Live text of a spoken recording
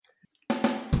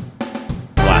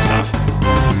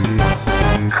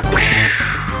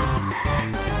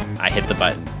I hit the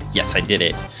button. Yes, I did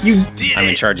it. You did I'm it.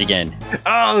 in charge again.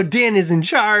 Oh, Dan is in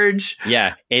charge.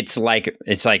 Yeah, it's like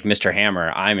Mr.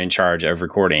 Hammer. I'm in charge of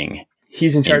recording.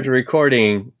 He's in charge of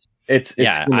recording.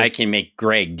 I can make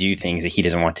Greg do things that he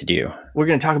doesn't want to do. We're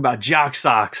going to talk about jock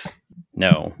socks.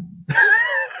 No.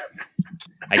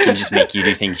 I can just make you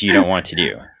do things you don't want to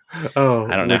do. Oh,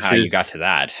 I don't know how you got to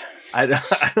that. I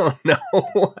don't know.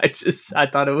 I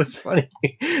thought it was funny.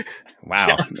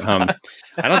 Wow.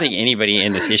 I don't think anybody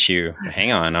in this issue.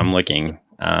 Hang on, I'm looking.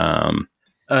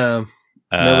 Nobody's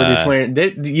wearing.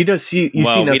 You don't see. You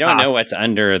see no. We don't socks. know what's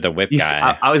under the whip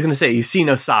guy. I was going to say you see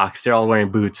no socks. They're all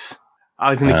wearing boots. I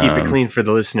was going to keep it clean for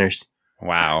the listeners.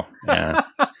 Wow. Yeah.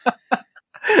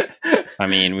 I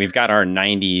mean, we've got our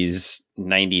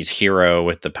 90s hero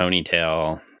with the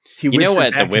ponytail. You know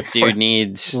what the whip dude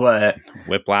needs? What?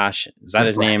 Whiplash. Is that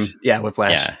his name? Yeah,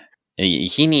 Whiplash. Yeah.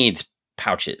 He needs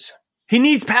pouches. He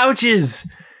needs pouches.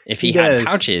 If he had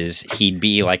pouches, he'd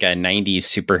be like a 90s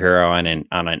superhero on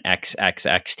an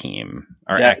XXX team.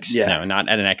 Or no, not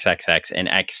at an XXX, an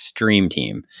extreme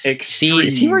team.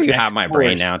 See where you have my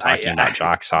brain now talking about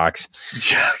jock socks.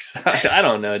 Jock socks. I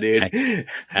don't know, dude.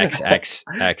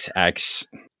 XXX.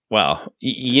 Well,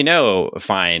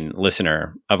 fine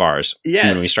listener of ours,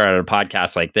 when we started a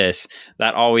podcast like this,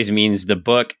 that always means the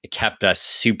book kept us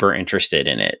super interested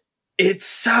in it. It's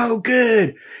so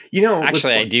good.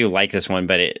 Actually, I do like this one,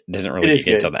 but it doesn't really get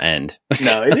good till the end.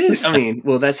 No, it is. I mean,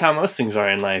 well, that's how most things are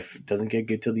in life. It doesn't get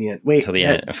good till the end. Wait. Till the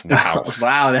end. Wow.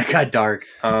 Wow, that got dark.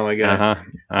 Oh, my God.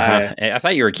 I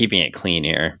thought you were keeping it clean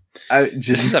here.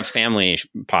 This is a family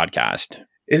podcast.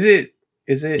 Is it?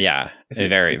 Yeah,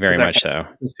 very, very much so.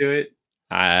 Let's do it.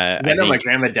 I know my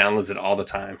grandma downloads it all the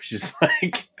time. She's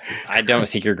like, I don't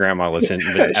think your grandma would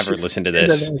ever listen to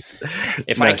this.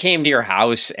 If I came to your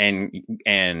house and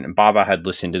Baba had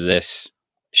listened to this,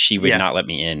 she would not let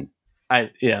me in.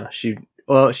 She'd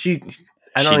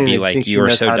be like, you are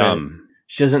so dumb.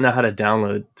 She doesn't know how to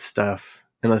download stuff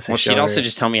unless I show her. She'd also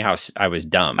just tell me how I was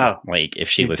dumb. Oh, like if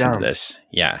she listened to this.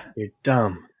 Yeah. You're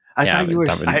dumb. I thought you were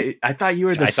the I thought you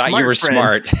were friend.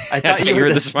 smart. I thought you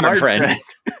were the smart friend.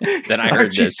 Then I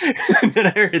heard this. Then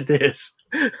I heard this.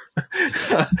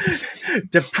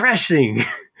 Depressing.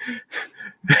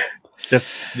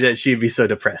 She'd be so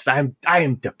depressed. I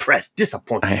am depressed.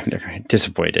 Disappointed. I am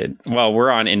disappointed. Well,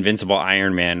 we're on Invincible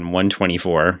Iron Man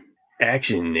 124.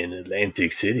 Action in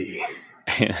Atlantic City.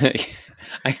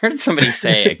 I heard somebody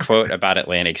say a quote about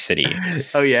Atlantic City.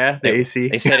 Oh yeah, the AC.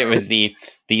 They said it was the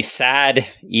sad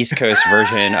East Coast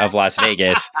version of Las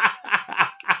Vegas.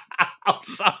 I'm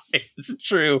sorry, it's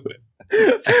true.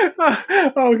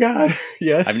 Oh God,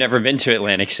 yes. I've never been to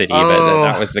Atlantic City, but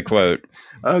that was the quote.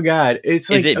 Oh God, is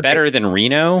it better than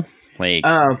Reno? Like,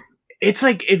 it's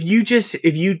like if you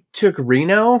took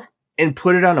Reno and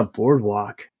put it on a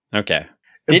boardwalk. Okay.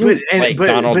 Didn't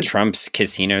Donald Trump's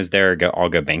casinos there all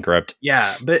go bankrupt?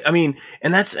 Yeah, but I mean,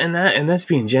 and that's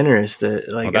being generous.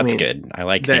 That's good. I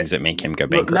like things that make him go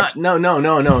bankrupt.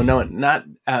 Not.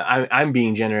 I'm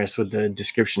being generous with the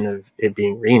description of it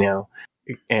being Reno,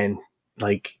 and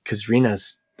because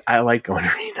Reno's. I like going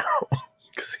to Reno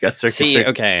because it got circus. See,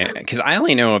 okay, because I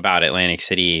only know about Atlantic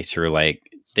City through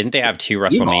didn't they have 2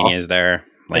 WrestleManias there?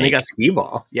 And they got skee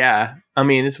ball. Yeah, I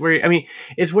mean, it's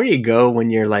where you go when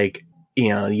you're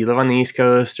you live on the East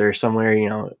Coast or somewhere,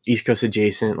 East Coast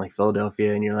adjacent, like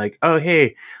Philadelphia, and you're like, oh,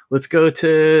 hey, let's go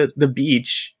to the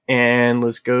beach and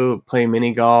let's go play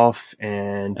mini golf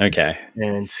and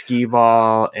skee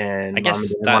ball. And I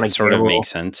guess that sort of makes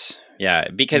sense. Yeah,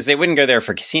 because they wouldn't go there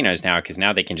for casinos now, because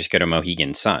now they can just go to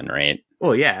Mohegan Sun, right?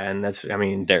 Well, yeah, and that's, I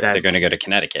mean, they're going to go to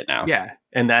Connecticut now. Yeah,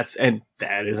 and that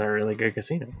is a really good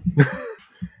casino.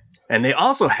 And they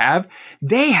also have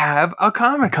a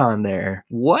Comic-Con there.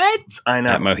 What? I know.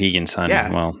 At Mohegan Sun. Yeah.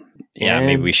 Well, yeah,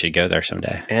 maybe we should go there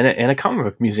someday. And a comic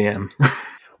book museum.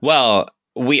 Well,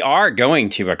 we are going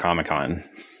to a Comic-Con.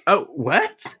 Oh,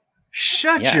 what?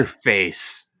 Shut your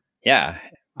face. Yeah.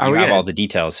 You have all the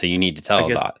details, so you need to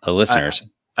tell about the listeners.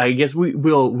 I guess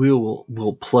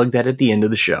we'll plug that at the end of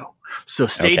the show. So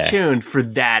stay tuned for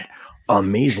that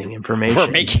amazing information.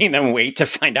 We're making them wait to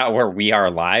find out where we are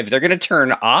live. They're going to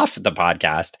turn off the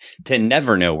podcast to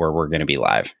never know where we're going to be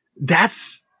live.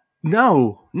 That's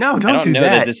don't do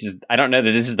that. I don't know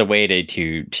that this is the way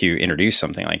to introduce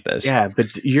something like this. Yeah,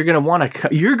 but you're going to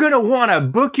want to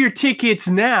book your tickets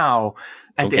now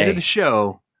at the end of the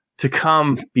show to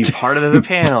come be part of the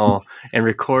panel and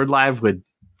record live with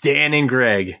Dan and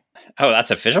Greg. Oh,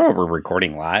 that's official? We're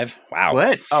recording live? Wow.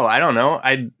 What? Oh, I don't know.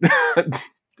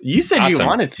 You said you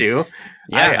wanted to.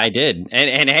 Yeah, I did.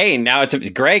 And hey, now it's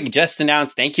Greg just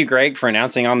announced. Thank you, Greg, for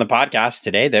announcing on the podcast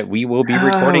today that we will be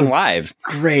recording live.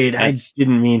 Great. That's I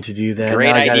didn't mean to do that.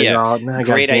 Great idea.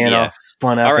 Great idea. All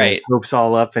spun up and his hopes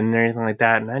all up and everything like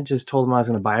that. And I just told him I was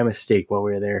going to buy him a steak while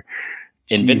we were there.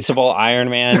 Jeez. Invincible Iron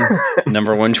Man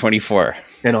number 124.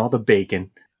 And all the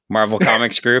bacon. Marvel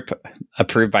Comics Group,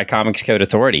 approved by Comics Code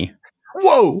Authority.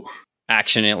 Whoa!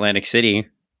 Action Atlantic City.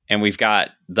 And we've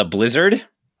got the Blizzard.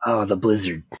 Oh, the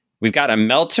Blizzard. We've got a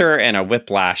Melter and a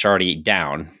Whiplash already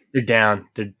down. They're down.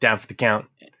 They're down for the count.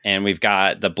 And we've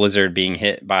got the Blizzard being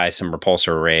hit by some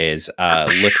repulsor rays.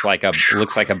 Looks like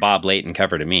a Bob Layton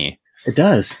cover to me. It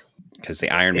does. Because the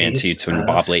Iron Man suits when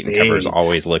Bob Layton covers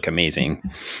always look amazing.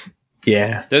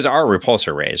 Yeah. Those are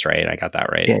repulsor rays, right? I got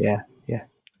that right. Yeah.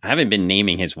 I haven't been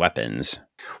naming his weapons.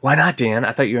 Why not, Dan?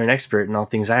 I thought you were an expert in all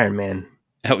things Iron Man.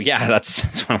 Oh, yeah,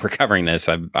 that's why we're covering this.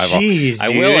 I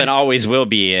will and always will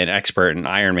be an expert in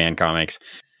Iron Man comics.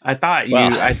 I thought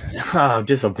I'm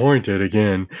disappointed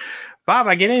again. Bob,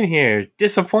 I get in here.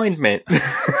 Disappointment.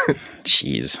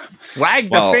 Jeez.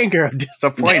 Wag the finger of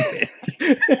disappointment.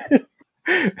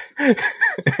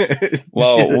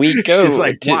 Well, we go. She's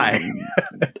like, why?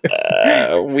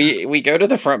 We go to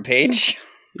the front page.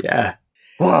 Yeah.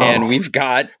 Whoa. And we've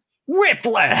got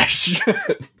Whiplash.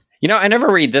 I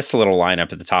never read this little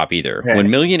lineup at the top either. Right.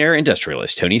 When millionaire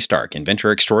industrialist Tony Stark,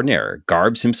 inventor extraordinaire,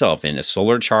 garbs himself in a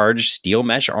solar-charged steel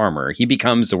mesh armor, he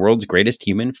becomes the world's greatest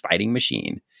human fighting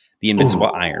machine, the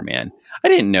Invincible Iron Man. I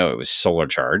didn't know it was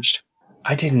solar-charged.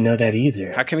 I didn't know that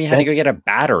either. How come he had to go get a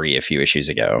battery a few issues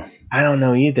ago? I don't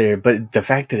know either, but the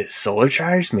fact that it's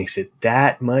solar-charged makes it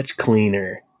that much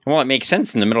cleaner. Well, it makes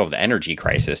sense in the middle of the energy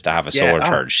crisis to have a solar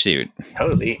charged suit.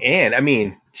 Totally. And I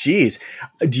mean, geez,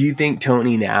 do you think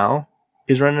Tony now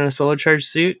is running a solar charged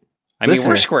suit? I mean,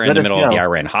 we're square in the middle of the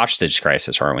Iran hostage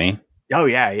crisis, aren't we? Oh,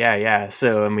 yeah.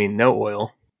 So, I mean, no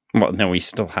oil. Well, no, we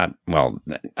still had,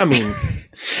 I mean,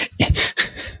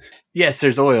 yes,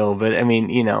 there's oil, but I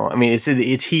mean,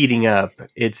 it's heating up.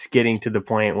 It's getting to the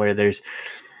point where there's,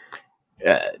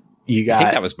 I think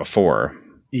that was before.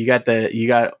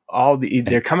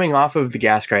 They're coming off of the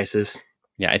gas crisis.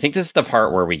 Yeah, I think this is the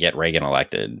part where we get Reagan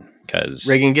elected, because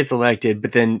Reagan gets elected,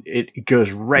 but then it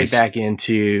goes back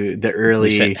into the early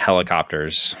we sent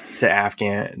helicopters to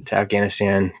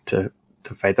Afghanistan to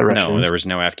fight the Russians. No, there was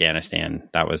no Afghanistan.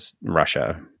 That was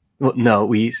Russia. Well, no,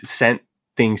 we sent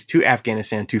things to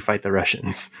Afghanistan to fight the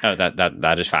Russians. Oh,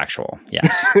 that is factual.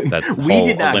 Yes. We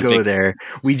did not go there.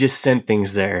 We just sent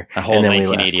things there. A whole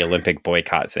 1980 Olympic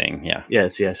boycott thing. Yeah.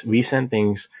 Yes. We sent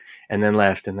things and then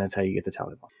left, and that's how you get the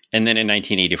Taliban. And then in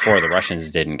 1984, the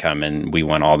Russians didn't come, and we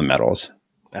won all the medals.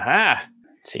 Aha.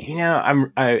 See,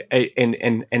 and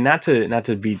not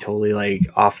to be totally like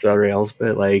off the rails,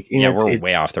 but like, we're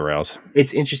way off the rails.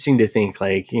 It's interesting to think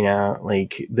like,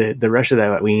 the Russia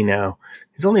that we know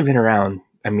has only been around,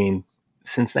 I mean,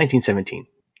 since 1917.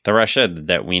 The Russia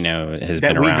that we know has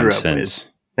been around since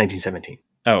 1917.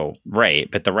 Oh, right.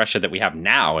 But the Russia that we have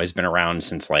now has been around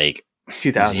since like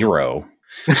 2000. 0.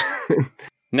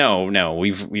 No,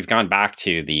 we've gone back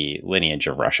to the lineage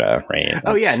of Russia, right?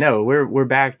 We're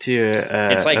back to.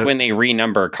 It's like when they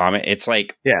renumber comic. It's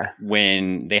like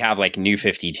when they have like New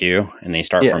 52 and they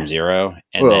start from 0,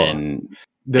 and then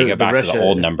they go back to the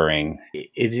old numbering.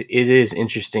 It is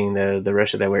interesting the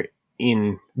Russia that we're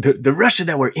in. The Russia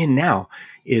that we're in now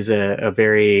is a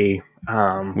very.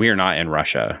 We are not in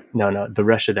Russia. No, the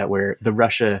Russia that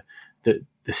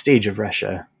the stage of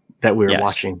Russia that we're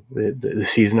watching, the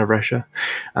season of Russia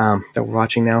that we're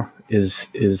watching now is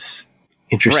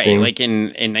interesting. Right, like in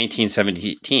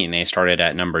 1917, they started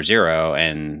at number 0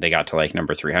 and they got to like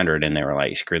number 300, and they were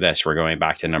like, "Screw this, we're going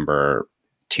back to number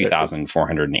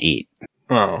 2,408."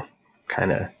 Oh,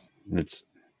 kind of.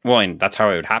 And that's how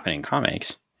it would happen in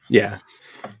comics. Yeah.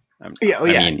 Maybe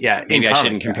I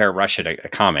shouldn't compare Russia to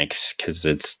comics because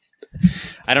it's.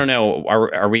 I don't know.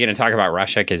 Are we going to talk about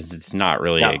Russia? Because it's not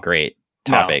really a great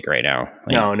topic right now.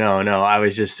 No. I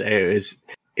was just it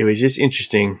was just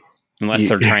interesting. Unless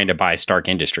they're trying to buy Stark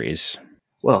Industries.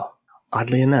 Well,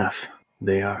 oddly enough,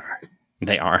 they are.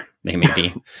 They may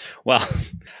be. Well,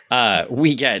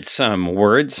 we get some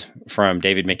words from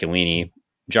David Michelini,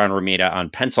 John Romita on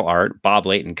pencil art, Bob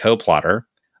Layton co-plotter,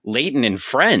 Layton and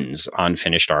friends on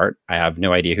finished art. I have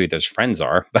no idea who those friends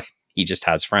are, but he just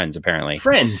has friends apparently.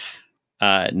 Friends.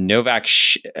 Novak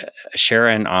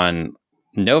Sharon on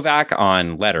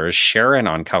letters, Sharon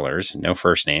on colors. No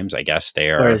first names, I guess they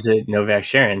are. Or is it Novak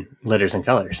Sharon, letters and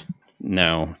colors?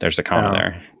 No, there's a comma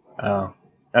there. Oh,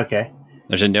 okay.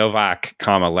 There's a Novak,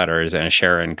 comma, letters, and a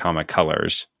Sharon, comma,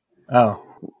 colors. Oh.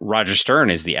 Roger Stern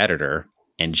is the editor,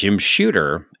 And Jim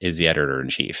Shooter is the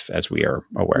editor-in-chief, as we are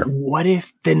aware. What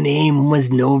if the name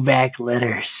was Novak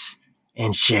Letters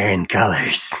and Sharon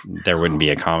Colors? There wouldn't be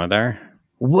a comma there?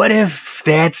 What if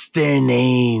that's their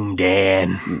name,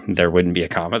 Dan? There wouldn't be a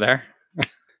comma there?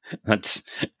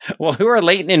 Who are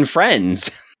Leighton and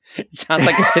Friends? It sounds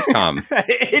like a sitcom.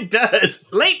 It does.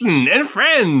 Leighton and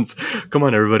Friends. Come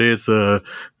on, everybody. It's 8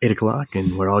 o'clock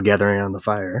and we're all gathering around the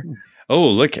fire. Oh,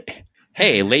 look.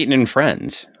 Hey, Leighton and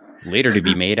Friends. Later to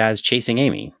be made as Chasing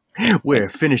Amy. We're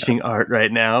finishing art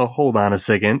right now. Hold on a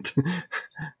second.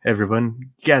 Everyone,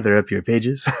 gather up your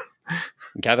pages.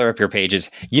 Gather up your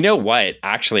pages. You know what?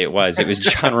 Actually, it was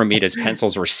John Romita's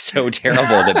pencils were so terrible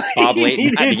that Bob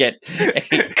Layton had to get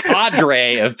a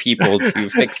cadre of people to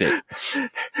fix it.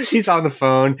 He's on the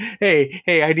phone. Hey,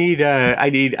 I need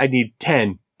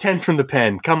 10 from the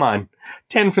pen. Come on,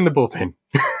 10 from the bullpen.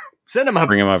 Send him up.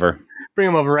 Bring him over. Bring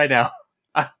him over right now.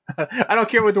 I don't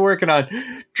care what they're working on.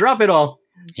 Drop it all.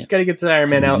 Yeah. Got to get the Iron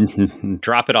Man out.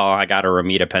 Drop it all. I got a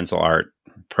Romita pencil art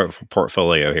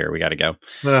portfolio here. We got to go.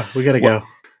 We got to go.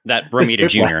 That Romita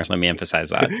Jr., let me emphasize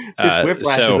that. This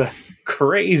Whiplash is a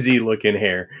crazy looking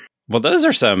hair. Well, those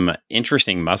are some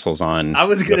interesting muscles on. I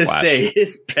was going to say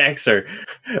his pecs are,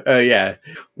 yeah.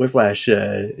 Whiplash.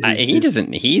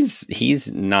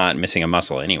 He's not missing a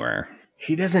muscle anywhere.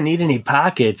 He doesn't need any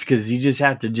pockets because you just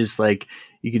have to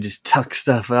you could just tuck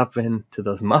stuff up into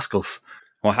those muscles.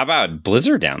 Well, how about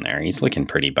Blizzard down there? He's looking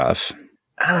pretty buff.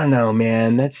 I don't know,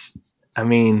 man. You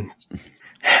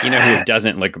know who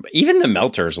doesn't look... Even the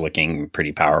Melter's looking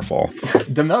pretty powerful.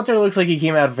 The Melter looks like he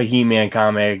came out of a He-Man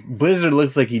comic. Blizzard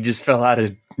looks like he just fell out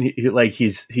of... Like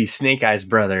he's Snake Eye's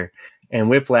brother. And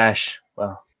Whiplash,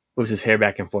 well, whips his hair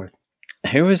back and forth.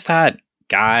 Who was that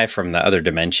guy from the other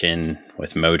dimension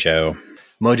with Mojo?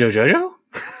 Mojo Jojo?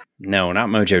 No, not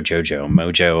Mojo Jojo.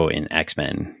 Mojo in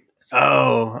X-Men.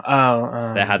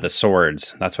 That had the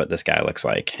swords. That's what this guy looks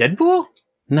like. Deadpool?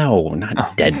 No,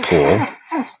 not Deadpool.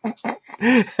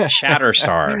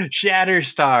 Shatterstar.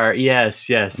 Shatterstar,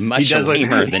 yes. Much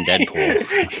lamer than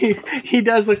Deadpool. He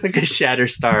does look like a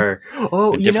Shatterstar.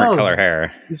 Oh, different color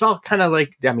hair. It's all kind of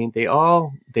like, I mean, they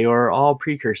are all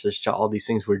precursors to all these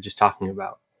things we're just talking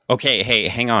about. Okay, hey,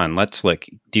 hang on. Let's look.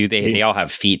 They all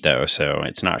have feet though, so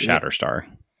it's not Shatterstar.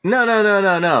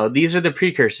 No. These are the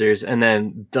precursors, and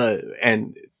then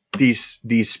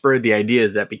these spurred the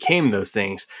ideas that became those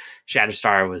things.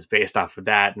 Shatterstar was based off of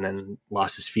that, and then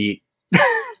lost his feet.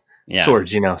 Yeah.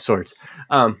 Swords.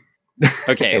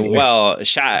 Okay, Anyways. Well,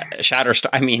 Shatterstar.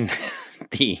 I mean,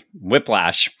 the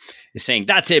Whiplash is saying,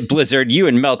 "That's it, Blizzard. You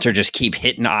and Melter just keep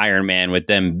hitting Iron Man with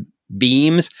them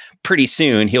beams. Pretty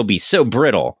soon, he'll be so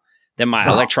brittle that my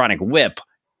electronic whip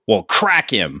will crack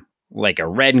him like a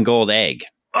red and gold egg."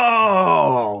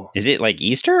 Oh, is it like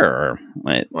Easter or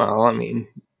what? Well, I mean,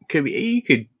 could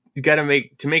be. You got to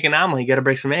make an omelet. You got to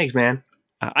break some eggs, man.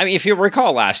 I mean, if you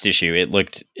recall last issue, it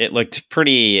looked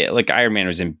pretty like Iron Man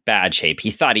was in bad shape.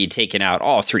 He thought he'd taken out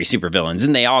all 3 supervillains,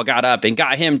 and they all got up and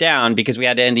got him down because we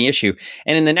had to end the issue.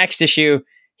 And in the next issue,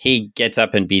 he gets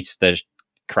up and beats the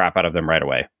crap out of them right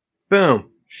away. Boom,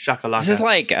 shakalaka. This is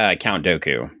like Count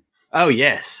Dooku. Oh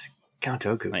yes. Count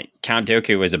Dooku. Like Count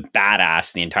Dooku was a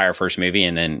badass the entire first movie,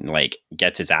 and then like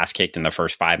gets his ass kicked in the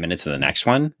first 5 minutes of the next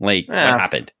one. Like what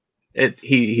happened?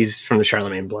 He's from the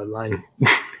Charlemagne bloodline.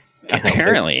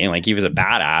 Apparently, like he was a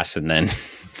badass, and then,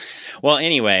 well,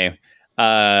 anyway,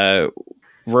 we're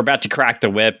about to crack the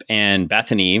whip, and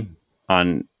Bethany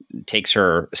takes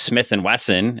her Smith and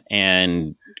Wesson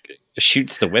and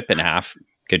shoots the whip in half.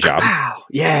 Good job. Wow.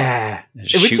 Yeah.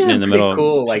 Shooting in the middle.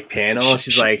 Cool, like panel.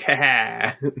 She's like,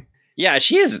 ha. Yeah,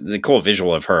 she is the cool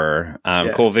visual of her.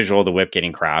 Cool visual of the whip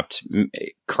getting cracked.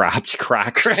 It's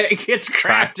cracked.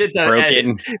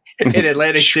 Broken. In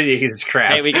Atlantic City, it's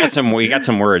cracked. Hey, we got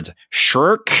some words.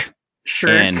 Shirk.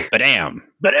 And badam.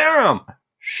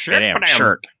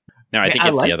 Shirk. No, I think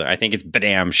it's the other. I think it's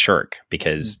badam shirk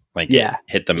because like it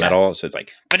hit the metal, so it's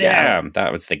like badam. Yeah.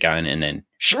 That was the gun, and then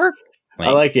shirk. Like,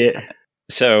 I like it.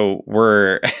 So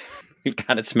we've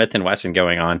got a Smith and Wesson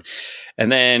going on,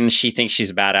 and then she thinks she's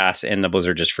a badass, and the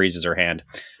Blizzard just freezes her hand.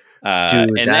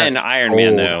 And then Iron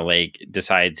Man though, like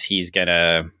decides he's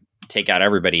gonna take out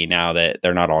everybody now that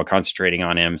they're not all concentrating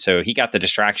on him. So he got the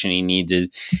distraction he needs.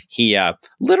 He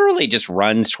literally just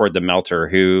runs toward the Melter,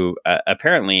 who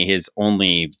apparently his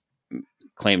only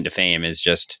claim to fame is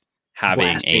just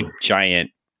having a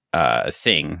giant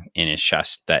thing in his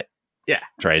chest that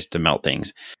tries to melt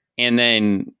things. And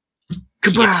then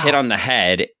he gets hit on the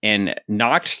head and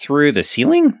knocked through the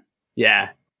ceiling. Yeah.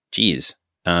 Jeez.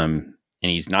 And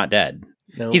he's not dead.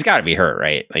 Nope. He's got to be hurt,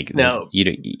 right? Like, no,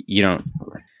 you don't.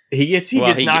 He gets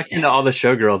knocked into all the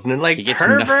showgirls, and they're like,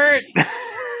 pervert.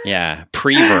 Yeah,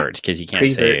 prevert, because you can't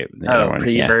say it.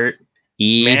 Prevert.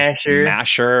 Yeah.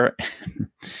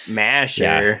 Masher.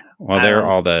 Yeah. Well, they're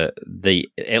all the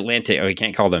Atlantic. We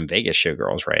can't call them Vegas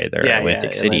showgirls, right? They're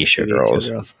Atlantic City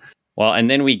showgirls. Well, and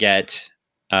then we get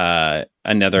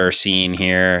another scene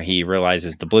here. He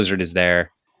realizes the Blizzard is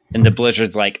there, and the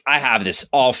Blizzard's like, I have this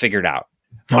all figured out.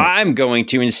 I'm going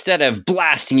to, instead of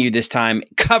blasting you this time,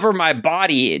 cover my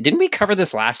body. Didn't we cover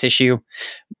this last issue?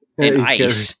 In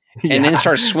ice. And then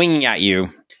start swinging at you.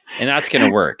 And that's going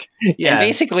to work. And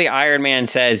basically, Iron Man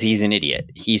says he's an idiot.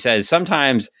 He says,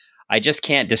 sometimes I just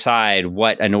can't decide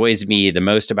what annoys me the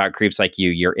most about creeps like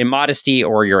you, your immodesty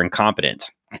or your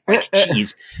incompetence.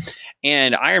 Jeez.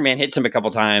 And Iron Man hits him a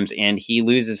couple times, and he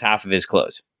loses half of his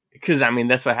clothes. Because, I mean,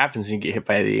 that's what happens when you get hit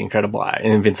by the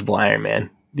invincible Iron Man.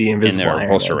 The invisible Iron Man.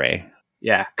 Repulsor ray.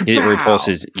 Yeah. It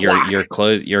repulses your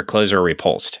clothes. Your clothes are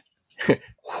repulsed. And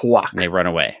they run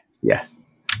away. Yeah.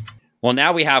 Well,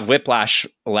 now we have Whiplash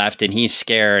left, and he's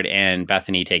scared, and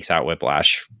Bethany takes out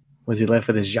Whiplash. Was he left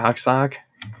with his jock sock?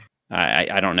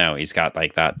 I don't know. He's got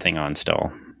like that thing on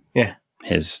still. Yeah.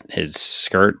 His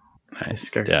skirt. His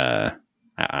skirt. I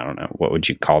don't know. What would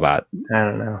you call that? I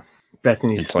don't know.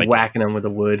 Bethany's like, whacking him with a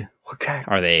wood. Okay.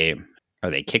 Are they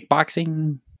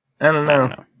kickboxing? I don't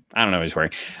know. I don't know what he's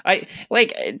wearing.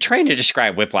 Trying to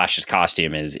describe Whiplash's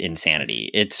costume is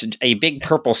insanity. It's a big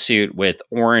purple suit with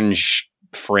orange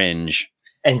fringe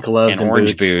and gloves and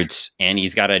orange boots, and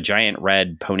he's got a giant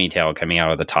red ponytail coming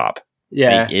out of the top.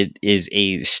 Yeah. It is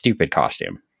a stupid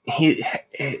costume. He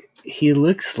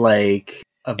looks like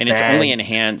it's only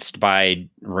enhanced by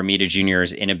Romita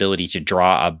Jr.'s inability to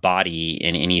draw a body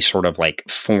in any sort of like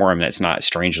form that's not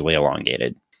strangely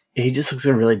elongated. He just looks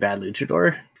like a really bad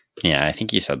luchador. Yeah, I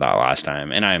think you said that last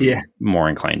time, and I'm more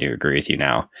inclined to agree with you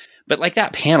now. But like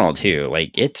that panel too,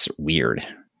 like it's weird.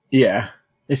 Yeah,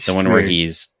 it's the one where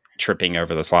he's tripping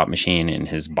over the slot machine and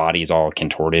his body's all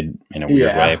contorted in a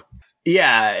weird way.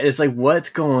 Yeah, it's like, what's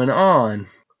going on?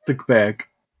 Look back,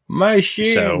 my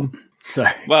shoe.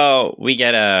 Sorry. Well, we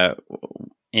get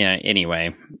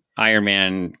anyway, Iron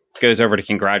Man goes over to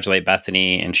congratulate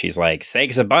Bethany, and she's like,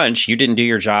 "Thanks a bunch. You didn't do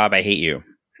your job. I hate you."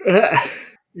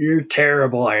 You're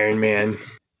terrible, Iron Man.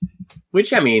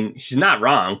 Which, I mean, she's not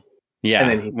wrong. Yeah. And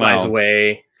then he flies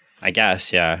away. I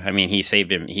guess, yeah. I mean, he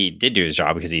saved him. He did do his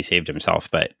job because he saved himself,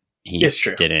 but he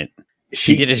didn't.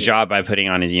 He did his job by putting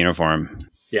on his uniform.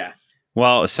 Yeah.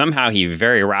 Well, somehow he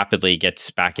very rapidly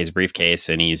gets back his briefcase,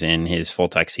 and he's in his full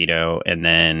tuxedo, and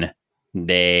then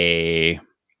they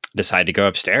decide to go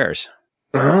upstairs.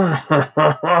 And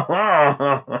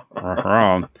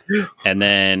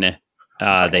then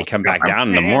they come back down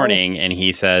in the morning, and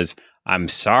he says, "I'm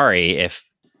sorry if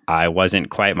I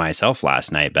wasn't quite myself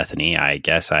last night, Bethany. I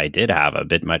guess I did have a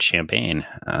bit much champagne.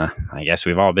 I guess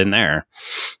we've all been there."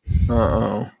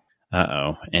 Uh-oh.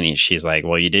 And she's like,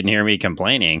 "Well, you didn't hear me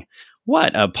complaining."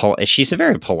 She's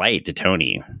very polite to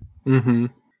Tony. Mm-hmm.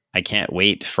 "I can't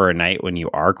wait for a night when you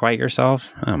are quite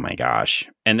yourself." Oh my gosh.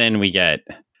 And then we get,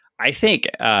 I think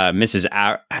Mrs.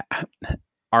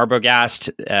 Arbogast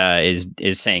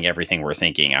is saying everything we're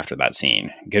thinking after that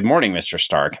scene. "Good morning, Mr.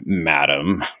 Stark,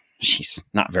 madam." She's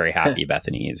not very happy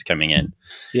Bethany is coming in.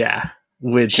 Yeah.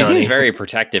 She seems very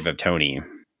protective of Tony.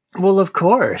 Well, of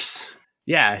course.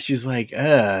 Yeah, she's like,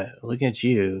 look at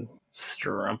you,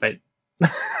 strumpet.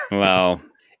 Well,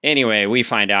 anyway, we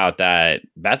find out that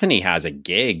Bethany has a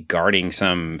gig guarding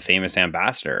some famous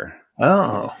ambassador.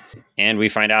 Oh. And we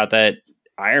find out that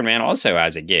Iron Man also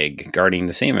has a gig guarding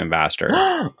the same ambassador.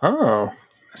 Oh.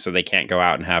 So they can't go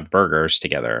out and have burgers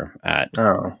together at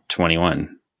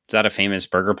 21. Is that a famous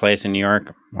burger place in New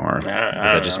York? Or is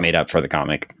that just made up for the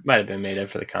comic? Might have been made up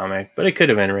for the comic, but it could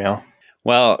have been real.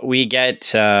 Well, we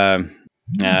get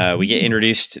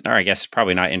introduced, or I guess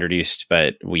probably not introduced,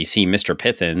 but we see Mr.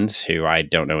 Pithens, who I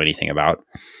don't know anything about.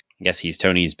 I guess he's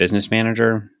Tony's business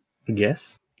manager.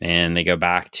 Yes. And they go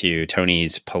back to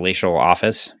Tony's palatial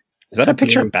office. Is that a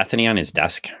picture of Bethany on his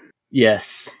desk?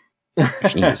 Yes.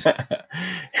 Jeez.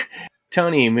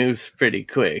 Tony moves pretty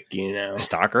quick, you know.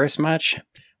 Stalkerist much?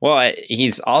 Well,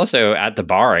 he's also at the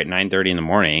bar at 9:30 in the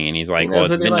morning, and he's like, "Well,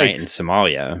 it's midnight in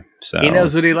Somalia." So he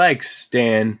knows what he likes,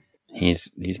 Dan. He's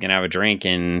gonna have a drink,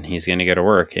 and he's gonna go to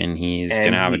work, and he's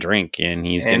gonna have a drink, and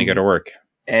he's gonna go to work.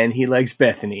 And he likes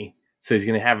Bethany, so he's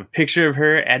gonna have a picture of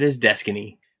her at his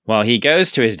deskiny. Well, he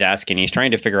goes to his desk, and he's trying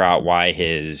to figure out why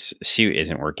his suit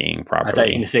isn't working properly. I thought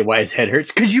you were going to say why his head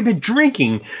hurts. Because you've been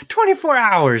drinking 24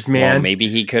 hours, man. Well, maybe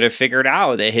he could have figured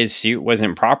out that his suit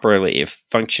wasn't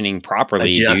functioning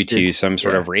properly due to some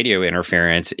sort of radio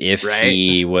interference if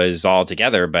he was all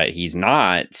together, but he's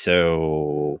not.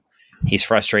 So He's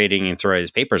frustrating and throws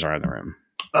his papers around the room.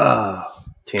 Oh,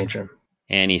 tantrum.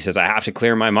 And he says, I have to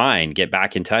clear my mind, get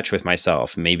back in touch with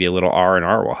myself. Maybe a little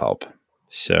R&R will help.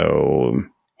 So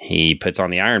he puts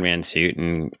on the Iron Man suit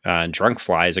and drunk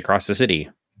flies across the city.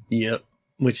 Yep,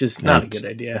 which is not a good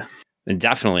idea.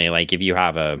 Definitely, like if you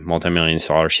have a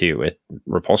multi-million-dollar suit with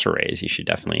repulsor rays, you should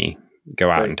definitely go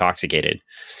out intoxicated.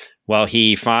 Well,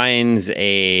 he finds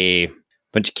a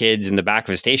bunch of kids in the back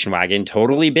of a station wagon,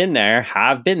 totally been there,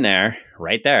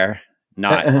 right there.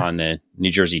 Not on the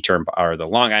New Jersey Turnpike or the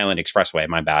Long Island Expressway,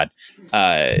 my bad.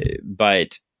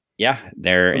 But yeah,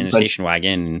 they're in a station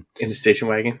wagon. In a station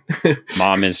wagon.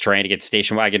 Mom is trying to get the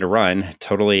station wagon to run.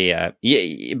 Totally.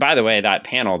 By the way, that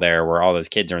panel there where all those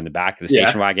kids are in the back of the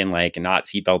station wagon, like not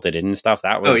seatbelted in and stuff,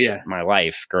 that was my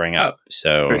life growing up.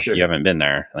 So sure. You haven't been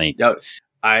there. Like,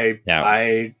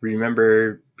 I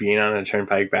remember being on a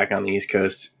turnpike back on the East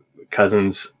Coast,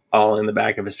 cousins all in the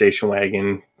back of a station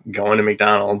wagon, going to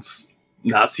McDonald's,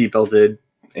 not seatbelted,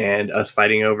 and us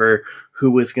fighting over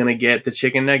who was going to get the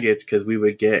chicken nuggets, because we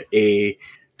would get a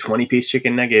 20-piece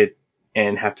chicken nugget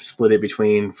and have to split it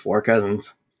between 4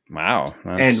 cousins. Wow.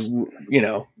 And,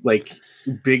 like,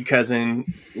 big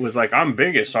cousin was like, I'm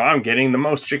biggest, so I'm getting the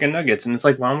most chicken nuggets. And it's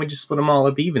like, why don't we just split them all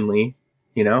up evenly?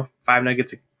 5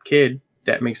 nuggets a kid.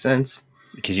 That makes sense.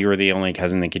 Because you were the only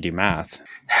cousin that could do math.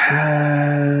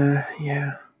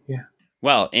 Yeah.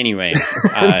 Well, anyway,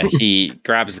 he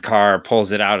grabs the car,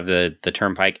 pulls it out of the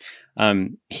turnpike.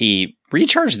 He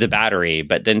recharged the battery,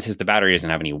 but then says the battery doesn't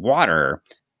have any water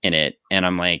in it. And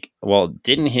I'm like, well,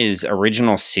 didn't his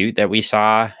original suit that we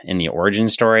saw in the origin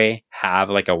story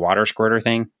have like a water squirter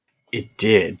thing? It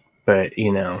did, but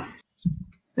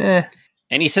And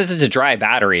he says it's a dry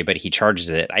battery, but he charges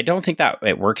it. I don't think that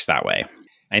it works that way.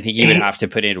 I think you would have to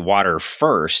put in water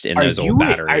first in those old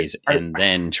batteries and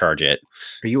then charge it.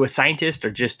 Are you a scientist or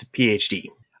just a PhD?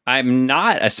 I'm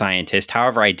not a scientist.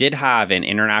 However, I did have an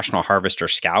International Harvester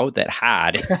Scout that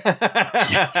had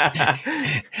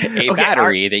a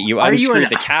battery that you unscrewed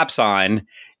the caps on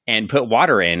and put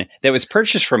water in that was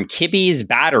purchased from Kibbe's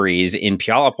Batteries in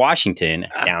Puyallup, Washington,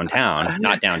 downtown.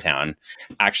 Not downtown.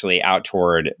 Actually out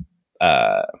toward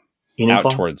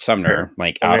Sumner,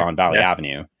 out on Valley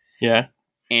Avenue. Yeah.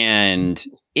 And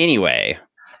anyway,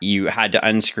 you had to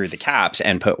unscrew the caps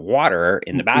and put water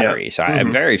in the battery. So I'm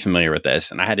very familiar with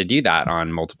this, and I had to do that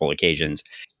on multiple occasions.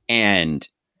 And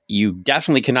you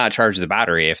definitely could not charge the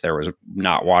battery if there was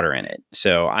not water in it.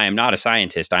 So I am not a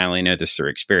scientist. I only know this through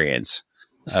experience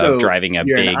of driving a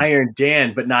big... You're an Iron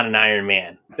Dan, but not an Iron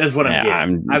Man. That's what I'm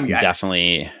getting. I'm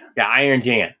definitely... Yeah, Iron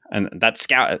Dan. And that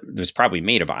Scout was probably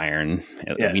made of iron.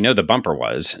 Yes. We know the bumper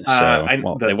was. So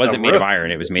it wasn't made of iron.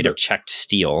 It was made of checked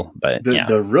steel. But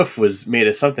the roof was made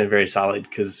of something very solid,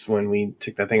 because when we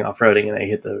took that thing off-roading and I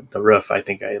hit the roof, I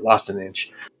think I lost an inch.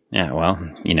 Yeah, well,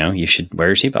 you should wear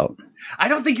your seatbelt. I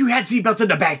don't think you had seatbelts in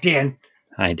the back, Dan.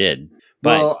 I did.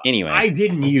 But anyway. I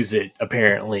didn't use it,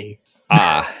 apparently.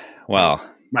 Well.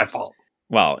 My fault.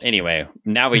 Well, anyway,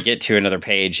 now we get to another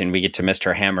page and we get to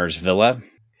Mr. Hammer's villa.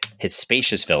 His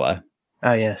spacious villa.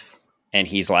 Oh, yes. And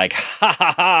he's like, ha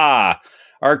ha ha!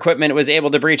 Our equipment was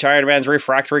able to breach Iron Man's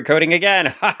refractory coating again.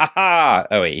 Ha ha ha!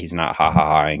 Oh, wait, he's not ha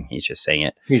ha haing. He's just saying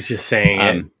it. He's just saying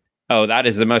it. Oh, that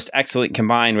is the most excellent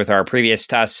combined with our previous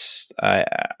tests.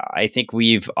 I think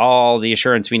we've all the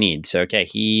assurance we need. So, okay,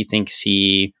 he thinks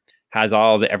he has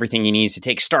everything he needs to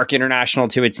take Stark International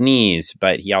to its knees,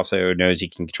 but he also knows he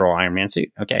can control Iron Man's suit.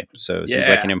 Okay, so it seems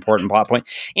like an important plot point.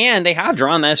 And they have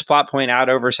drawn this plot point out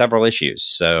over several issues,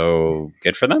 so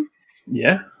good for them.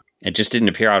 Yeah. It just didn't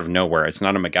appear out of nowhere. It's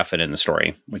not a MacGuffin in the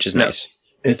story, which is nice.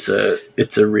 It's a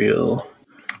real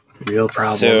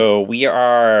problem. So we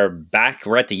are back.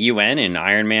 We're at the UN, and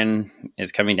Iron Man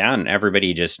is coming down, and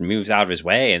everybody just moves out of his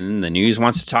way, and the news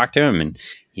wants to talk to him, and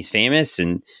he's famous,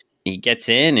 and he gets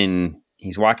in and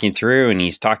he's walking through and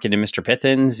he's talking to Mr.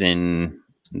 Pithens, and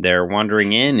they're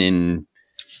wandering in, and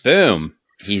boom,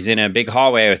 he's in a big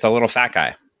hallway with a little fat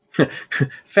guy.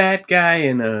 Fat guy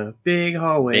in a big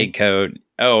hallway. Big coat.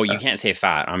 Oh, you can't say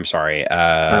fat. I'm sorry.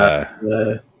 How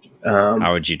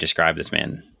would you describe this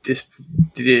man?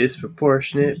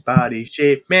 Disproportionate body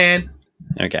shape man.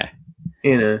 Okay.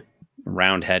 In a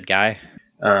round head guy.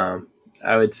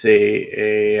 I would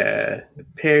say a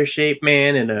pear-shaped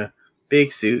man in a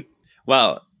big suit.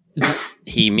 Well,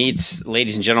 he meets,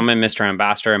 ladies and gentlemen, Mr.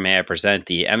 Ambassador, may I present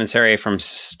the emissary from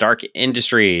Stark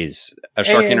Industries,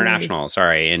 Stark International,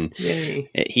 sorry. And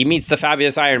he meets the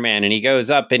fabulous Iron Man, and he goes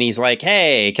up and he's like,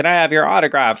 hey, can I have your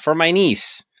autograph for my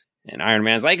niece? And Iron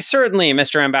Man's like, certainly,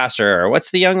 Mr. Ambassador. What's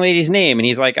the young lady's name? And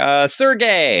he's like,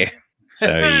 Sergey.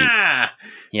 So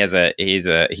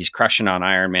he's crushing on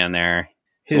Iron Man there.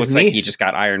 So it looks like he just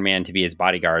got Iron Man to be his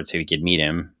bodyguard so he could meet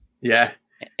him. Yeah.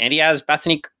 And he has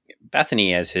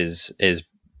Bethany as his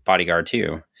bodyguard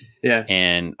too. Yeah.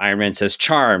 And Iron Man says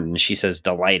charmed, and she says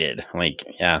delighted.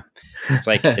 Like, yeah. It's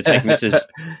like Mrs.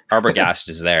 Arbogast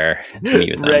is there to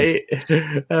meet with them. Right.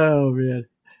 Oh man.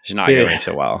 She's not going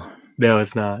so well. No,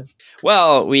 it's not.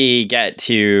 Well, we get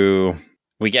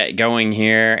going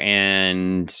here,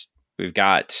 and we've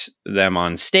got them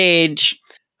on stage.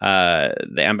 The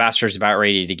ambassador's about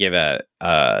ready to give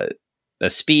a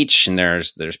speech, and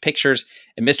there's pictures,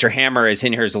 and Mr. Hammer is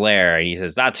in his lair, and he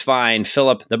says, "That's fine,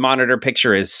 Philip. The monitor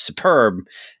picture is superb.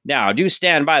 Now do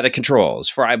stand by the controls,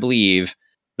 for I believe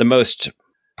the most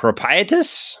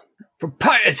propitious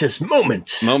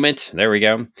moment. There we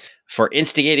go. For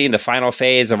instigating the final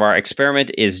phase of our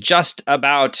experiment is just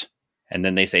about." And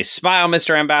then they say, "Smile,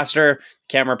 Mr. Ambassador."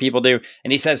 Camera people do.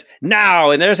 And he says, "Now."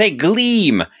 And there's a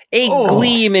gleam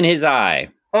in his eye.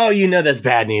 Oh, that's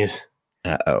bad news.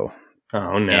 Uh-oh.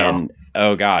 Oh, no. And,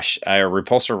 oh, gosh. A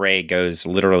repulsor ray goes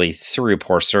literally through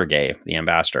poor Sergei, the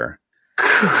ambassador.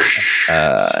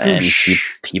 And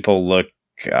people look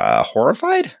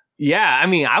horrified. Yeah, I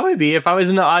mean, I would be if I was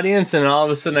in the audience and all of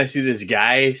a sudden I see this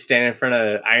guy stand in front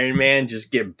of Iron Man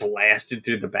just get blasted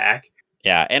through the back.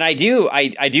 Yeah, and I do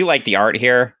like the art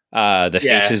here. The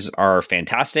faces are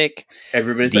fantastic.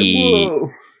 Everybody's like,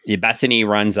 whoa. Bethany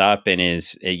runs up and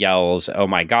yells, "Oh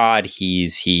my God,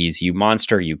 he's you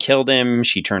monster, you killed him."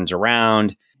 She turns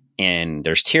around and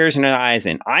there's tears in her eyes.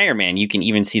 And Iron Man, you can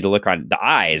even see the look on the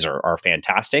eyes are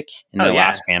fantastic in the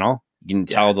last panel. You can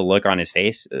tell the look on his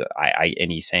face.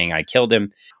 And he's saying, "I killed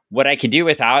him." What I could do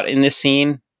without in this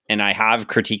scene, and I have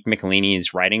critiqued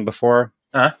Michelini's writing before,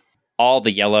 all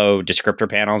the yellow descriptor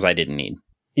panels I didn't need.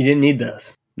 You didn't need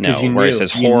those. No, where it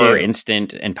says horror,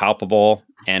 instant and palpable,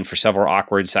 and for several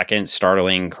awkward seconds,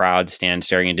 startling crowds stand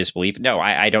staring in disbelief. No,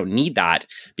 I don't need that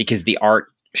because the art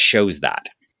shows that.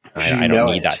 I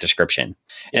don't need that description.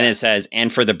 Yeah. And it says,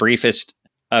 "And for the briefest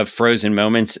of frozen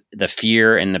moments, the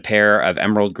fear in the pair of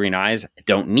emerald green eyes."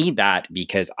 Don't need that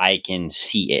because I can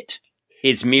see it.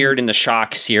 It's mirrored in the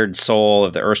shock-seared soul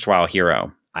of the erstwhile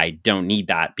hero. I don't need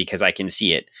that because I can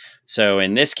see it. So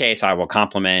in this case, I will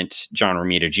compliment John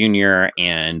Romita Jr.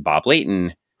 and Bob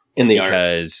Layton in the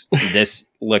because this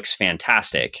looks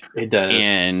fantastic. It does.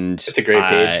 And it's a great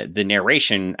page. The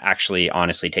narration actually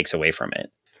honestly takes away from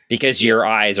it because your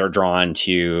eyes are drawn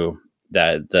to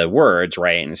the words,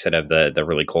 right? Instead of the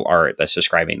really cool art that's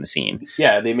describing the scene.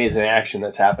 Yeah, the amazing action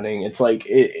that's happening. It's like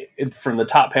it from the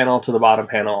top panel to the bottom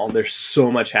panel, there's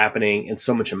so much happening and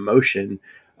so much emotion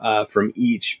from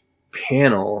each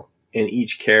panel and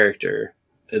each character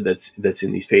that's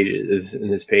in these pages. In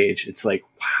this page, it's like,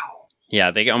 wow.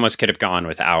 Yeah, they almost could have gone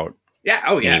without. Yeah.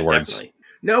 Oh, yeah. Words. Definitely.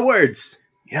 No words.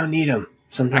 You don't need them.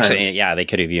 Sometimes. Actually, yeah, they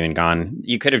could have even gone.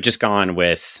 You could have just gone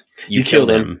with you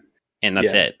killed him, and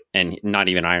that's it. And not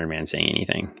even Iron Man saying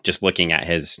anything, just looking at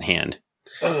his hand.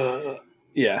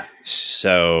 Yeah.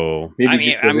 So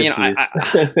maybe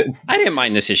I didn't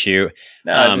mind this issue.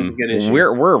 No, it's a good issue.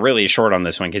 We're really short on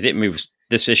this one because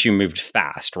this issue moved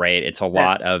fast, right? It's a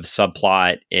lot of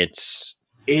subplot. It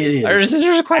is.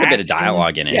 There's quite a bit of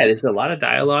dialogue in it. Yeah, there's a lot of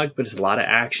dialogue, but it's a lot of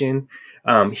action.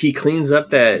 He cleans up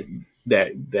that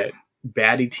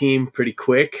baddie team pretty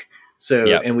quick. So,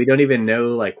 and we don't even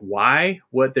know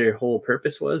what their whole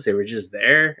purpose was. They were just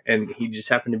there, and he just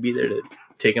happened to be there to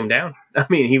take them down. I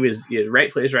mean, he was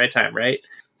right place, right time, right?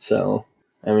 So,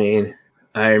 I mean,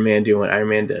 Iron Man doing what Iron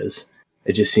Man does.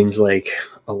 It just seems like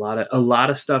a lot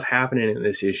of stuff happening in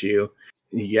this issue.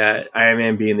 You got Iron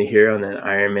Man being the hero, and then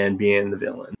Iron Man being the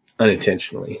villain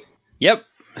unintentionally. Yep.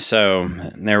 So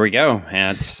there we go.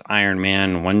 That's Iron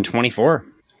Man 124.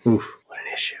 Oof.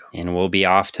 Issue. And we'll be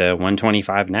off to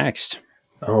 125 next.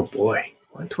 Oh boy,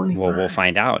 125. Well, we'll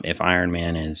find out if Iron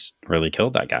Man has really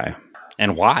killed that guy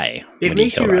and why. It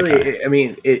makes you really. I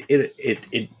mean,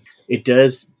 it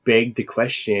does beg the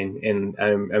question, and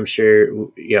I'm sure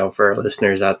for our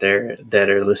listeners out there that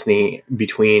are listening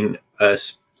between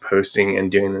us posting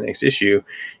and doing the next issue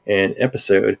and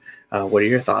episode, what are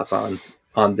your thoughts on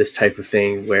this type of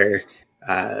thing where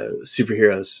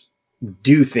superheroes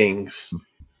do things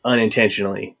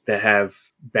unintentionally that have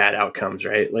bad outcomes,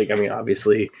 right? Like, I mean,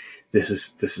 obviously this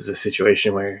is a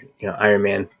situation where Iron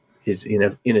Man is in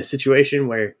a situation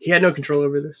where he had no control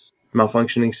over this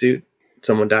malfunctioning suit.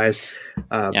 Someone dies.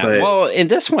 But, well, in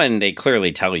this one they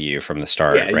clearly tell you from the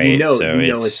start, right?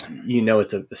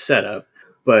 It's a setup,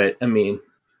 but I mean,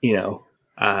 yeah.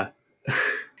 I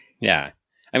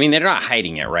mean, they're not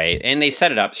hiding it, right? And they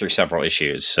set it up through several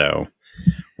issues, so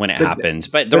when it happens,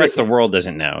 but the rest of the world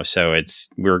doesn't know. So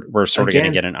we're sort of going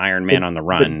to get an Iron Man on the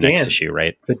run next issue,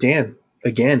 right? But Dan,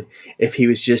 again, if he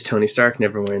was just Tony Stark,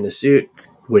 never wearing the suit,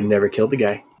 would never kill the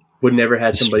guy. Would never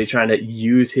had somebody trying to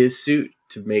use his suit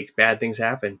to make bad things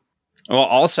happen. Well,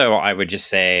 also, I would just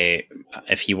say,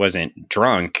 if he wasn't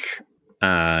drunk,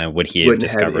 would he have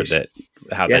discovered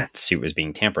that suit was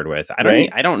being tampered with?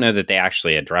 I don't know that they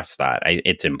actually addressed that.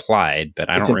 It's implied, but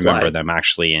I don't remember them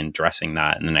actually addressing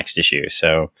that in the next issue.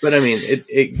 So, but I mean,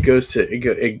 it goes to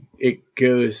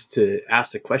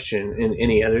ask the question in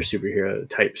any other superhero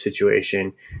type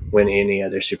situation, when any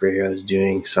other superhero is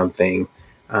doing something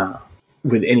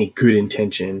with any good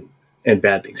intention and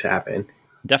bad things happen.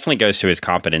 Definitely goes to his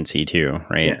competency too,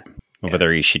 right? Yeah.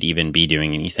 Whether he should even be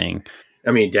doing anything. I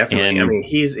mean, definitely. And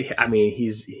he is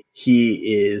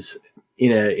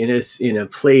in a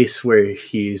place where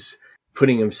he's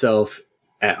putting himself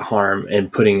at harm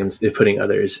and putting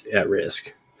others at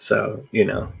risk. So,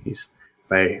 he's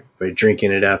by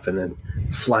drinking it up and then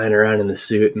flying around in the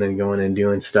suit and then going and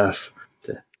doing stuff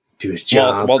to do his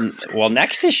job. Well,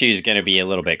 next issue is going to be a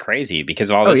little bit crazy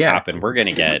because of all this happened. We're going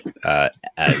to get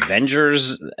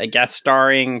Avengers guest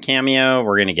starring cameo.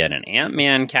 We're going to get an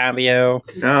Ant-Man cameo.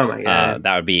 Oh my god,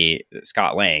 that would be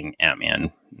Scott Lang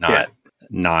Ant-Man,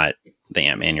 not the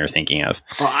Ant-Man you're thinking of.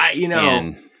 Well, I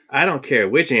don't care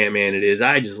which Ant-Man it is.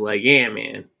 I just like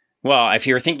Ant-Man. Well, if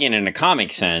you were thinking in a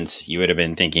comic sense, you would have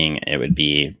been thinking it would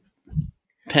be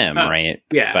Pym, right?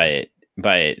 Yeah,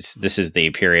 But this is the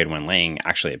period when Lang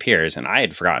actually appears, and I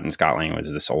had forgotten Scott Lang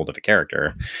was this old of a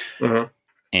character,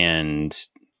 and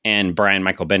Brian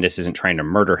Michael Bendis isn't trying to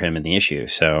murder him in the issue,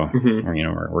 so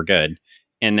we're good.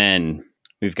 And then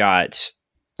we've got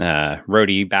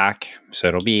Rhodey back, so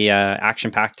it'll be an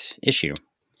action-packed issue.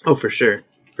 Oh, for sure.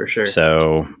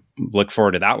 So look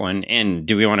forward to that one. And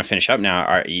do we want to finish up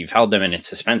now? You've held them in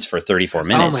suspense for 34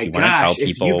 minutes. Oh my you want to tell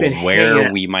people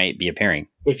where we might be appearing?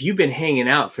 If you've been hanging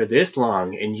out for this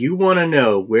long and you want to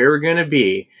know where we're going to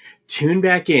be, tune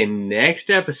back in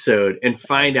next episode and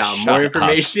find out more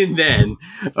information then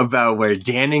about where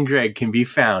Dan and Greg can be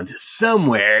found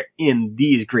somewhere in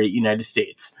these great United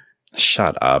States.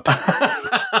 Shut up.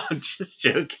 I'm just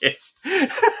joking.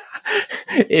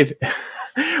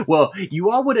 Well, you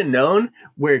all would have known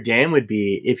where Dan would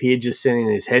be if he had just sent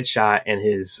in his headshot and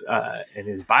his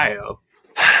bio.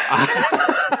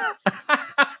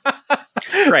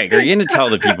 Greg, are you going to tell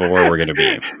the people where we're going to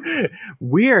be?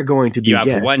 We are going to be. You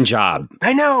have one job.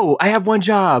 I know. I have one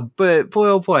job, but boy,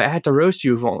 oh boy, I had to roast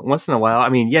you once in a while. I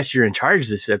mean, yes, you're in charge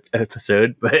this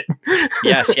episode, but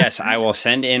yes, I will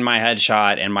send in my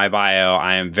headshot and my bio.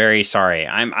 I am very sorry.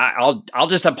 I'll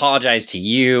just apologize to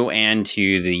you and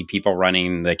to the people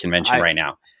running the convention right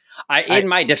now. In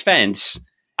my defense,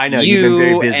 I know you've been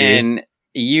very busy.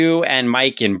 You and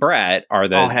Mike and Brett are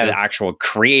the actual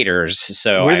creators,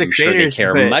 so I'm sure they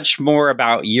care much more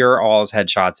about your all's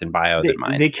headshots and bio than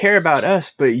mine. They care about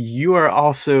us, but you are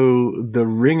also the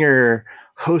ringer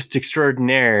host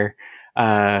extraordinaire,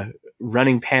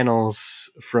 running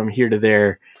panels from here to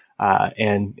there,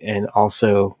 and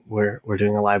also we're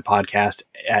doing a live podcast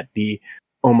at the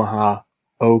Omaha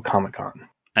Comic Con.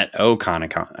 At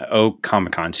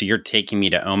Comic Con. So you're taking me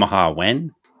to Omaha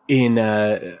when?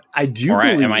 I do or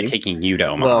believe, am I taking you to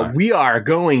Omaha? Well, we are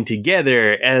going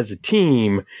together as a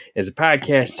team, as a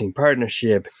podcasting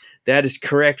partnership. That is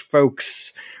correct,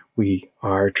 folks. We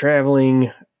are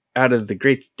traveling out of the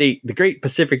great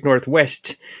Pacific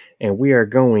Northwest, and we are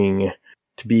going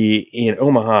to be in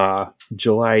Omaha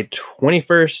July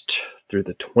 21st through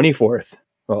the 24th.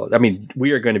 Well, I mean,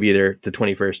 we are going to be there the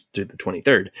 21st through the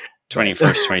 23rd.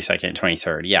 21st, 22nd,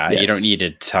 23rd. Yeah, yes. You don't need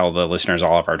to tell the listeners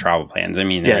all of our travel plans. I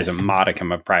mean, there's a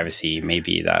modicum of privacy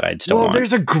maybe that I'd still want. Well,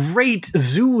 there's a great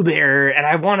zoo there, and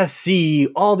I want to see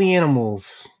all the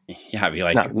animals. Yeah, I'd be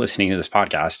like listening to this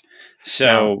podcast.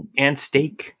 So and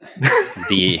steak.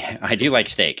 I do like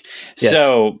steak. Yes.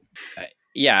 So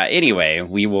anyway,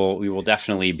 we will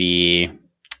definitely be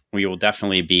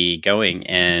going,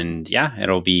 and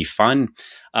it'll be fun.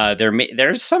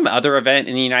 There's some other event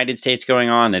in the United States going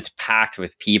on that's packed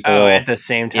with people at the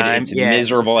same time. It's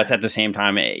miserable. It's at the same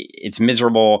time. It's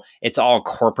miserable. It's all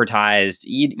corporatized.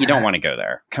 You don't want to go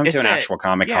there. Come to an actual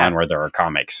Comic Con where there are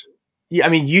comics. Yeah, I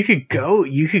mean, you could go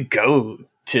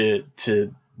to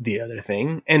the other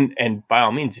thing, and by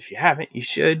all means, if you haven't, you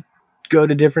should go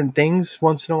to different things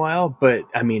once in a while. But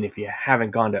I mean, if you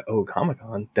haven't gone to Comic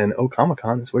Con, then Comic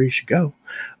Con is where you should go.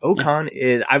 Con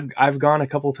is I've gone a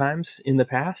couple times in the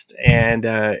past, and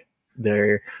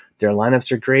their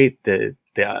lineups are great. The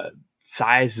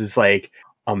size is like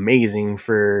amazing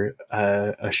for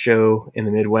a show in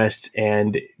the Midwest,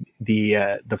 and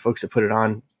the folks that put it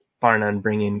on, bar none,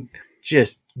 bring in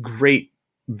just great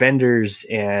vendors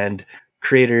and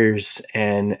creators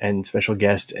and special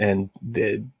guests and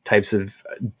the types of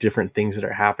different things that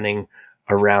are happening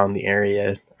around the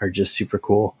area are just super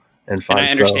cool and fun. And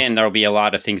I understand there'll be a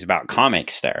lot of things about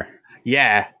comics there.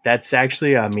 Yeah, that's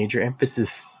actually a major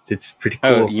emphasis. It's pretty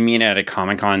cool. Oh, you mean at a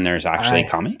Comic-Con there's actually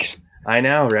comics? I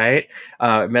know, right?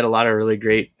 I met a lot of really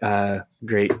great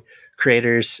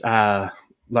creators,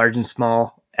 large and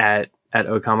small at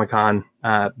Comic-Con.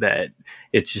 That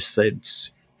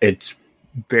it's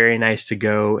very nice to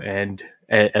go and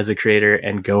as a creator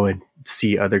and go and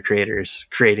see other creators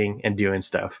creating and doing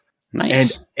stuff.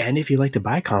 Nice. And if you like to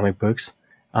buy comic books,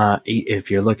 if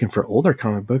you're looking for older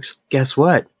comic books, guess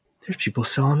what? There's people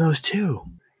selling those too.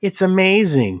 It's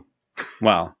amazing.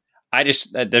 Well,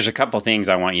 there's a couple things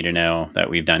I want you to know that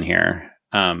we've done here.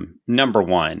 Number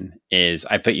one is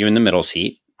I put you in the middle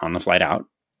seat on the flight out.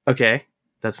 Okay,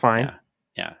 that's fine.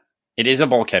 Yeah. It is a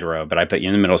bulkhead row, but I put you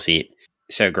in the middle seat.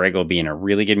 So Greg will be in a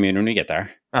really good mood when we get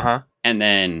there. Uh-huh. And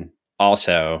then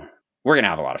also, we're going to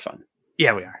have a lot of fun.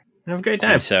 Yeah, we are. We have a great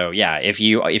time. And so, yeah, if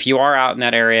you are out in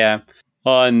that area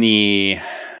on the,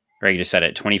 Greg just said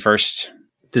it, 21st,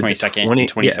 22nd,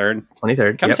 23rd.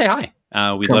 23rd. Come say hi.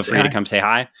 We'd love for you to come say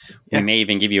hi. Yeah. We may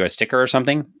even give you a sticker or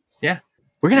something. Yeah.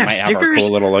 We're going to have stickers? Have our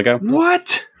cool little logo.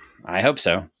 What? I hope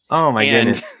so. Oh, my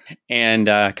goodness. And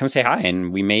come say hi.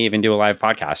 And we may even do a live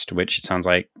podcast, which it sounds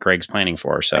like Greg's planning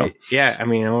for. So yeah, I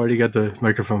mean, I already got the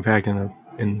microphone packed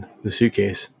in the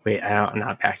suitcase. Wait, I'm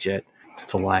not packed yet.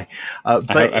 That's a lie.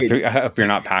 But I hope you're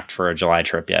not packed for a July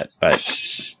trip yet.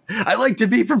 But I like to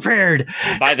be prepared.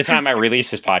 By the time I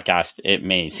release this podcast, it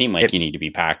may seem like you need to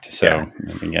be packed. So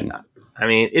again, I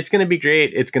mean, it's going to be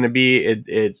great. It's going to be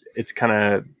it's kind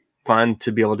of fun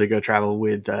to be able to go travel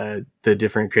with the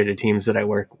different creative teams that I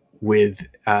work with.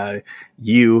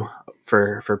 You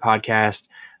for podcast,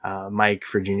 Mike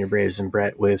for Junior Braves, and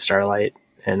Brett with Starlight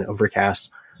and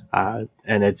Overcast. And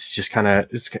it's just kind of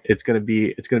it's going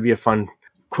to be a fun,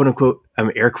 quote unquote,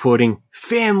 I'm air quoting,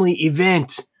 family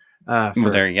event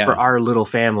for our little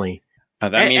family.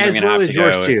 That means as well as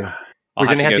yours too. We're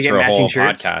going to have to get matching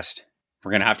shirts. Podcast.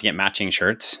 We're going to have to get matching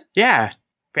shirts. Yeah,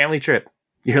 family trip.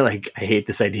 You're like, I hate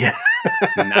this idea.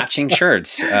 Matching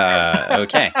shirts.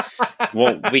 Okay.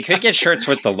 Well, we could get shirts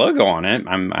with the logo on it.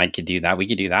 I could do that. We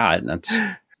could do that.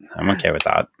 I'm okay with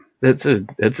that. It's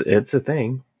a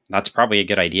thing. That's probably a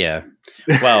good idea.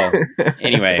 Well,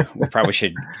 anyway, we probably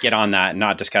should get on that and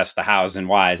not discuss the hows and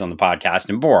whys on the podcast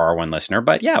and bore our one listener.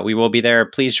 But yeah, we will be there.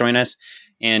 Please join us.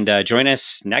 And join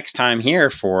us next time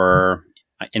here for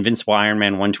Invincible Iron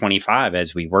Man 125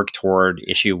 as we work toward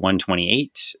issue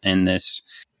 128 in this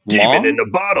Demon in a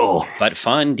bottle. But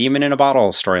fun Demon in a Bottle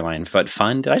storyline. But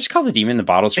fun. Did I just call the Demon in the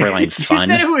Bottle storyline fun? You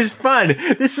said it was fun.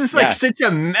 This is like such a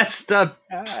messed up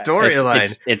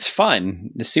storyline. It's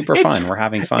fun. It's super fun. We're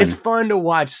having fun. It's fun to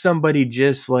watch somebody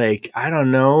just like, I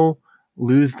don't know,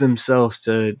 lose themselves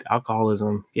to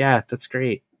alcoholism. Yeah, that's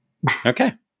great.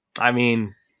 Okay. I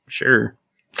mean, sure.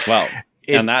 Well,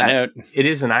 on that note, it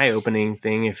is an eye-opening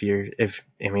thing. It is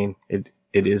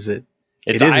it.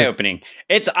 It's eye-opening.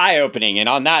 It's eye-opening. And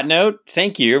on that note,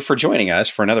 thank you for joining us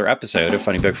for another episode of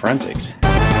Funny Book Forensics. You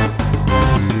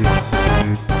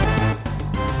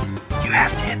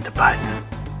have to hit the button.